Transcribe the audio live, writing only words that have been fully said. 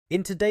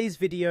In today's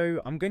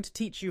video, I'm going to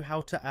teach you how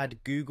to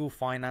add Google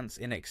Finance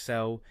in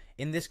Excel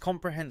in this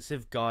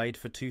comprehensive guide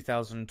for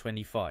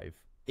 2025.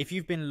 If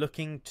you've been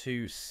looking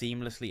to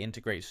seamlessly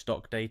integrate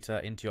stock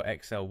data into your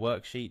Excel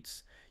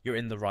worksheets, you're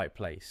in the right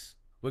place.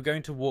 We're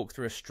going to walk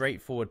through a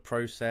straightforward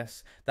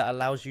process that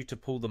allows you to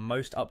pull the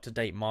most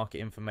up-to-date market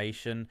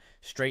information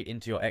straight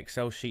into your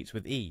Excel sheets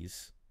with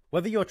ease.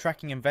 Whether you're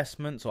tracking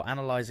investments or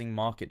analyzing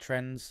market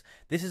trends,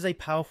 this is a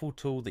powerful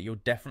tool that you'll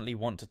definitely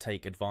want to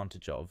take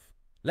advantage of.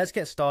 Let's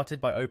get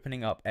started by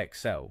opening up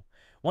Excel.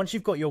 Once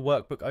you've got your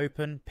workbook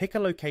open, pick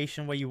a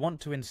location where you want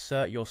to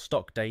insert your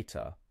stock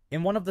data.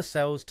 In one of the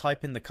cells,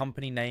 type in the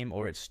company name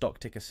or its stock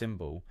ticker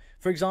symbol.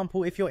 For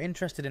example, if you're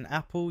interested in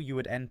Apple, you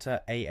would enter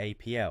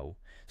AAPL.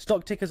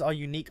 Stock tickers are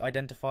unique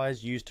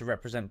identifiers used to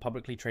represent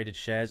publicly traded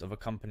shares of a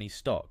company's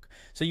stock,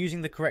 so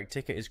using the correct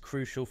ticker is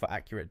crucial for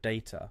accurate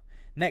data.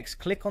 Next,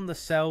 click on the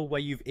cell where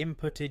you've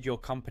inputted your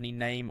company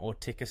name or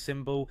ticker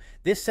symbol.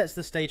 This sets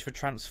the stage for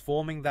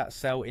transforming that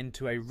cell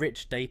into a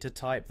rich data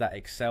type that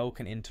Excel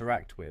can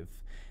interact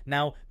with.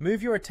 Now,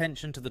 move your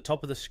attention to the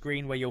top of the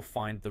screen where you'll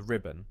find the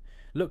ribbon.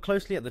 Look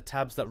closely at the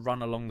tabs that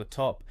run along the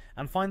top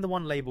and find the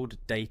one labeled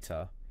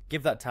Data.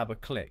 Give that tab a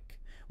click.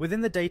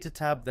 Within the Data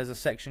tab, there's a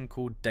section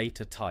called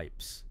Data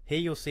Types. Here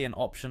you'll see an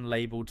option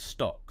labeled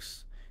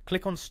Stocks.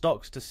 Click on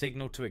Stocks to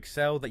signal to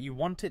Excel that you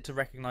want it to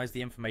recognize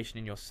the information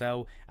in your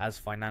cell as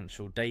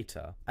financial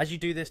data. As you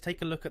do this,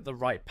 take a look at the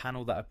right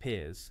panel that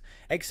appears.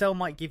 Excel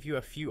might give you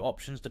a few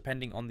options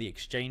depending on the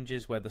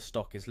exchanges where the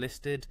stock is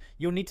listed.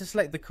 You'll need to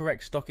select the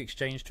correct stock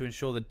exchange to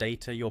ensure the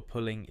data you're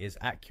pulling is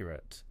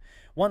accurate.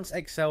 Once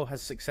Excel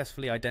has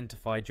successfully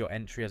identified your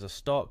entry as a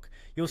stock,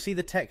 you'll see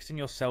the text in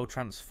your cell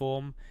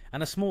transform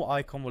and a small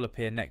icon will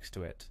appear next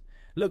to it.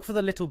 Look for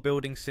the little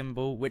building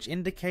symbol, which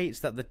indicates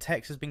that the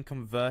text has been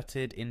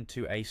converted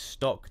into a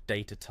stock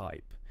data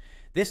type.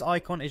 This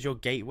icon is your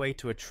gateway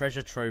to a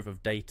treasure trove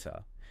of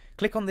data.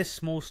 Click on this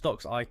small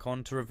stocks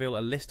icon to reveal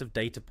a list of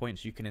data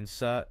points you can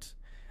insert.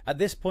 At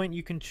this point,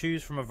 you can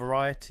choose from a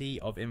variety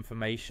of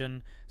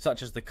information,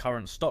 such as the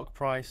current stock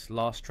price,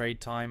 last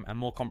trade time, and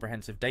more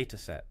comprehensive data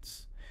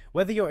sets.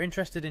 Whether you're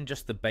interested in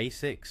just the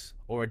basics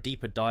or a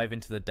deeper dive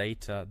into the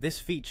data, this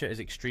feature is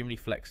extremely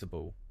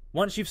flexible.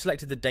 Once you've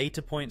selected the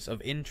data points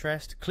of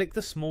interest, click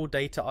the small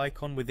data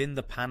icon within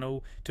the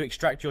panel to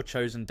extract your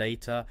chosen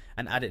data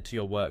and add it to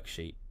your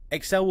worksheet.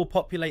 Excel will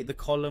populate the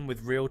column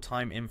with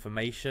real-time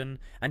information,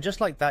 and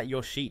just like that,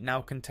 your sheet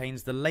now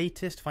contains the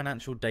latest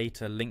financial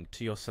data linked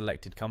to your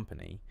selected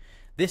company.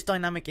 This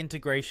dynamic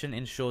integration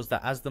ensures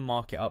that as the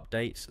market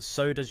updates,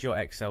 so does your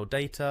Excel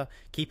data,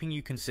 keeping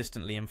you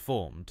consistently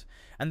informed.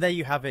 And there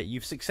you have it,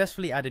 you've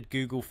successfully added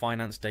Google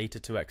Finance data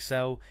to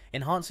Excel,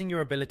 enhancing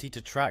your ability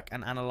to track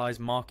and analyze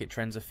market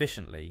trends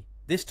efficiently.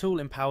 This tool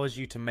empowers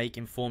you to make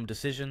informed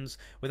decisions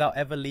without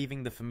ever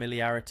leaving the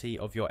familiarity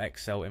of your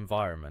Excel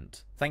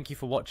environment. Thank you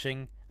for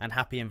watching, and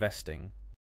happy investing.